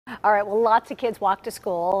All right, well, lots of kids walk to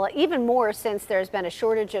school, even more since there's been a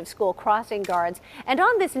shortage of school crossing guards. And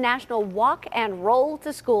on this National Walk and Roll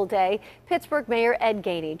to School Day, Pittsburgh Mayor Ed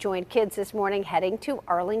Gainey joined kids this morning heading to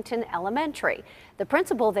Arlington Elementary. The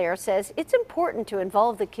principal there says it's important to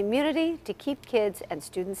involve the community to keep kids and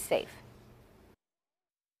students safe.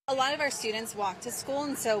 A lot of our students walk to school,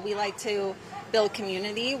 and so we like to build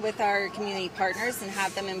community with our community partners and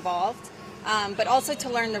have them involved. But also to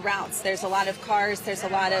learn the routes. There's a lot of cars, there's a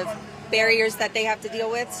lot of barriers that they have to deal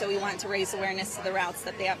with, so we want to raise awareness to the routes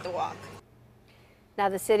that they have to walk. Now,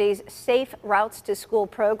 the city's Safe Routes to School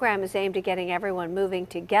program is aimed at getting everyone moving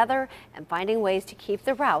together and finding ways to keep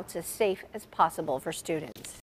the routes as safe as possible for students.